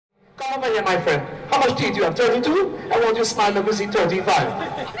Over here, my friend. How much teeth do you have? 32? I want you to smile and see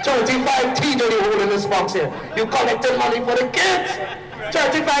 35. 35 teeth only hold in this box here. You collected money for the kids.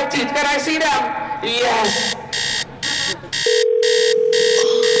 35 teeth. Can I see them? Yes.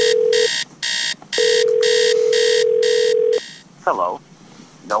 Hello.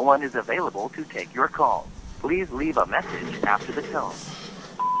 No one is available to take your call. Please leave a message after the tone.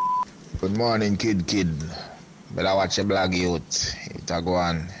 Good morning, kid. Better watch your blog, youth. It a go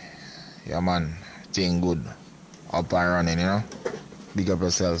on. Yeah, man. Thing good. Up and running, you know? Big up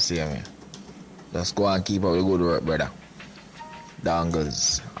yourself, see me. Just go and keep up the good work, brother.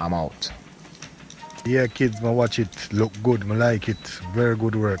 Dangles, I'm out. Yeah, kids, man, watch it. Look good, man, like it. Very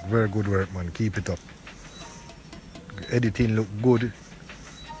good work, man. Keep it up. Editing look good.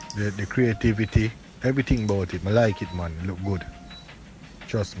 The creativity, everything about it. I like it, man. Look good.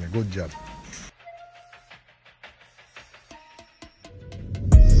 Trust me, good job.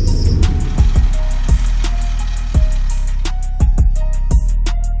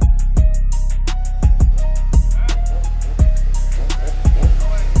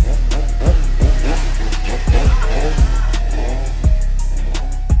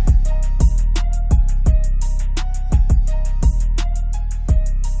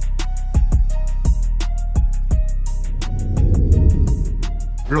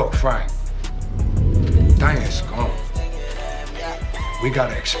 Look, Frank, time is gone. We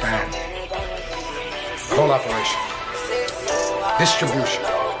gotta expand. Whole operation. Distribution.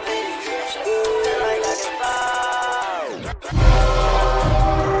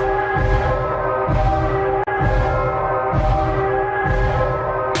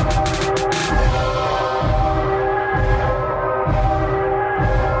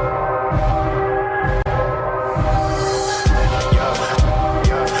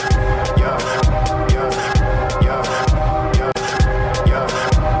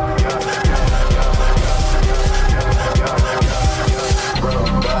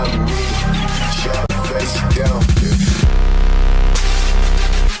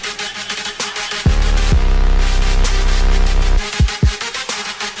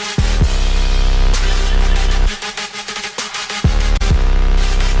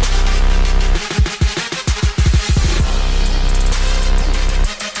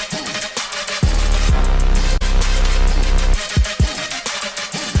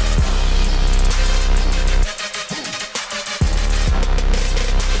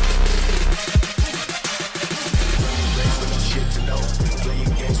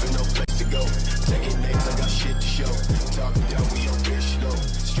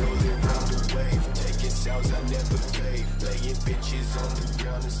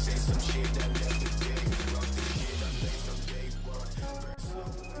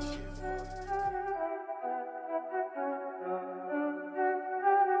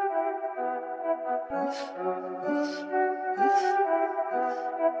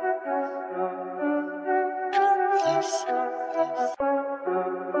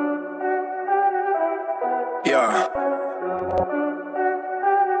 Yeah.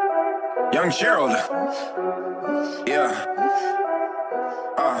 Young Gerald. Yeah.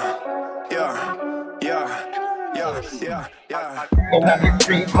 Yeah. In the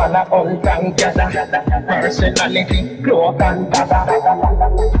street, man, I hunt and gather. Personality, cloak and dagger.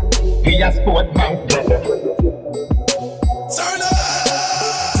 He a sport bank. Turn up!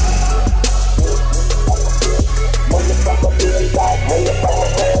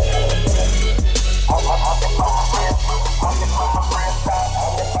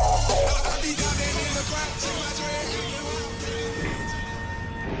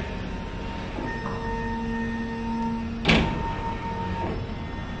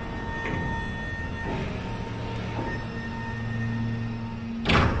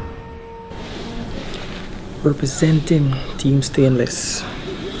 Representing Team Stainless.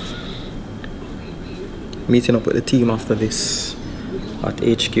 Meeting up with the team after this at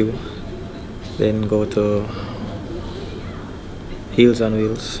HQ. Then go to Heelz and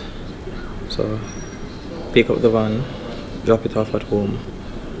Wheelz. So pick up the van, drop it off at home,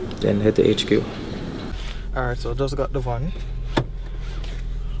 then head to HQ. Alright, so just got the van.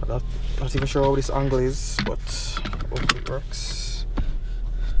 I'm not even sure how this angle is, but hopefully it works.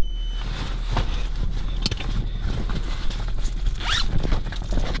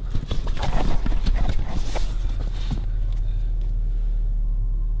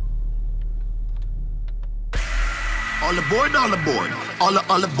 All aboard, all aboard. All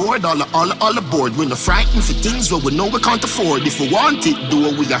aboard, all aboard. We're not frightened for things where we know we can't afford. If we want it, do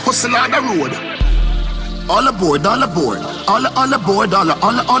it, we a hustle on the road. All aboard, all aboard. All aboard,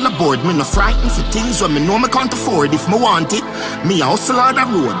 all aboard. Me no frightened for things when me know me can't afford. If me want it, me hustle on the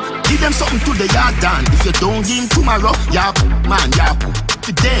road. Give them something to the yard done. If you don't give tomorrow, yeah, man, yeah.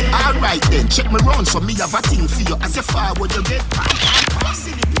 Today, alright then, check me round so me have a thing for you. As you forward, you get back.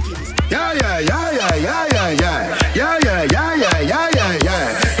 Yeah, yeah, yeah, yeah, yeah, yeah, yeah. Yeah, yeah, yeah, yeah, yeah, yeah,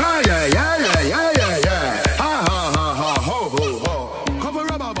 yeah. Ah, yeah, yeah, yeah, yeah, yeah, yeah. Ha, ha, ha, ha, ho, ho, ho. Couple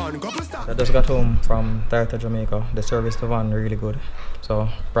rubber band, couple stuff. I just got home from Tarta, Jamaica. The service to van really good. So,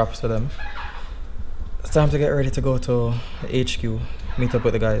 props to them. It's time to get ready to go to HQ. Meet up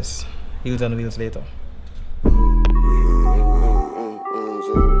with the guys. Heelz and Wheelz later.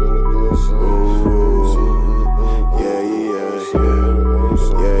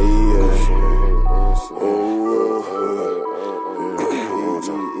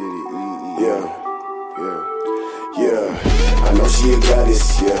 She a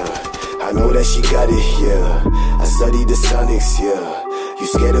goddess, yeah. I know that she got it, yeah. I study the sonics, yeah. You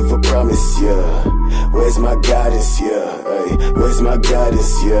scared of a promise, yeah. Where's my guidance, yeah? Ay, where's my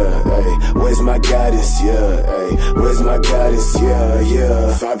guidance, yeah? Ay, where's my guidance, yeah? Ay, where's my guidance, yeah?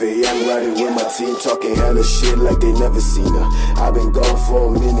 Yeah. 5 a.m. riding with my team, talking hella shit like they never seen her. I've been gone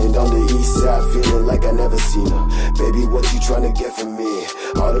for a minute on the east side, feeling like I never seen her. Baby, what you tryna get from me?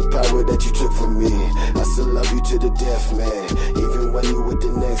 All the power that you took from me, I still love you to the death, man. Even when you with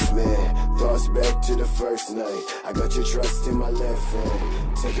the next man. Thoughts back to the first night. I got your trust in my left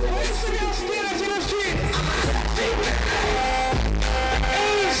hand. Take your ass to the street.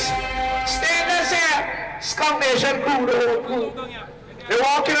 Stainless here. Skunk Nation crew, the whole crew. They're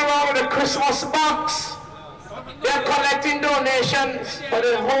walking around with a Christmas box. They're collecting donations for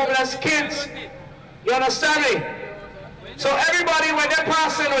the homeless kids. You understand me? So everybody, when they're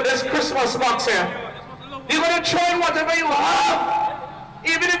passing with this Christmas box here, you're going to throw in whatever you have.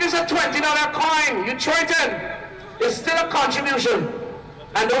 Even if it's a $20 coin, you throw it in. It's still a contribution.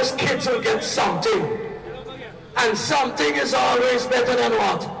 And those kids will get something. And something is always better than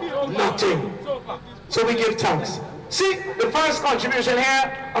what? Nothing. So we give thanks. See, the first contribution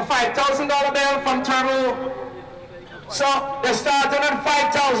here, a $5,000 bill from Turbo. So they're starting at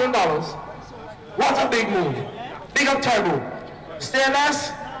 $5,000. What a big move. Big up Turbo.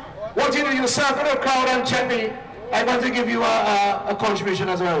 Stainless, what you do, you circle the crowd and check me. I'm going to give you a contribution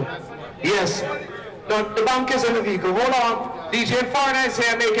as well. Yes. The bank is in the vehicle. Hold on. DJ Foreigner is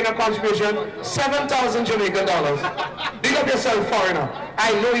here making a contribution. 7,000 Jamaican dollars. Big up yourself, Foreigner.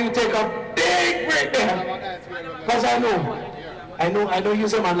 I know you take a big break there. Because I know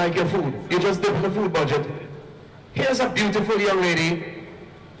you're a man like your food. You just dip in the food budget. Here's a beautiful young lady.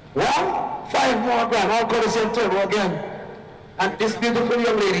 Well, 5 more grand. I'll call the same Turbo again. And this beautiful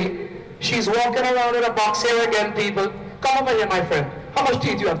young lady, she's walking around in a box here again, people. Come over here, my friend. How much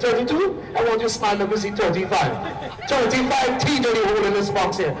teeth do you have? 32? I want you to smile, let me see 35. 35 teeth are you hold in this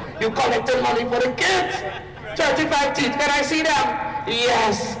box here. You collected money for the kids. 35 teeth, can I see them?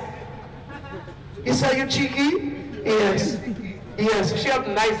 Yes. You say you cheeky? Yes. Yes, she have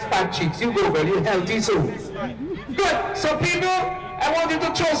nice fat cheeks. You go, girl, you're healthy too. Good, so people, I want you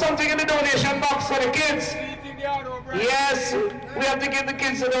to throw something in the donation box for the kids. Yes, we have to give the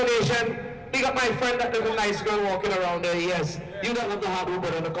kids a donation. Big up my friend, that little nice girl walking around there. Yes, you don't have to have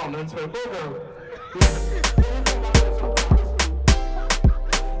Uber in the comments, but go girl.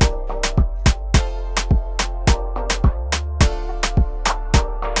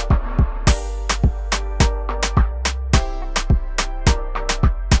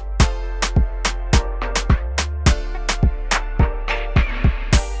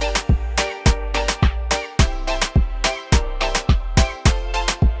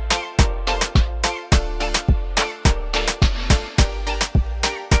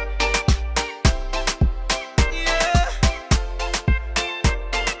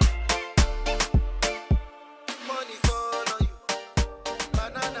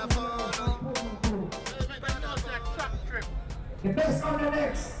 The best on the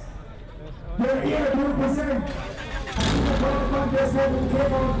next. They're here to represent. The contest will be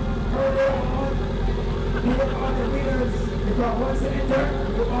given earlier on. We are the winners. If you are once to enter,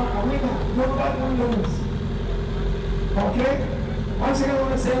 you are a winner. Nobody will lose. Okay? Once again, I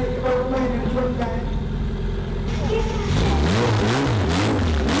want to say, if I remind you, drum guy.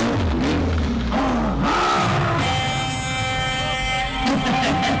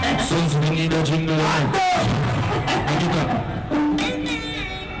 Since we need a jingle line.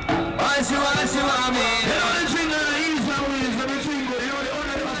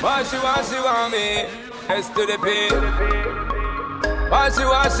 She want me, S to the P.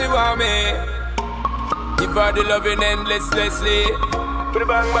 She want me. Give her the loving endlessly.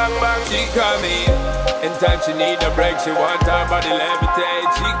 Bang, bang, bang, she call me. In time she need a break, she want her body levitate.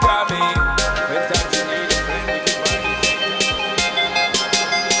 She call me. When time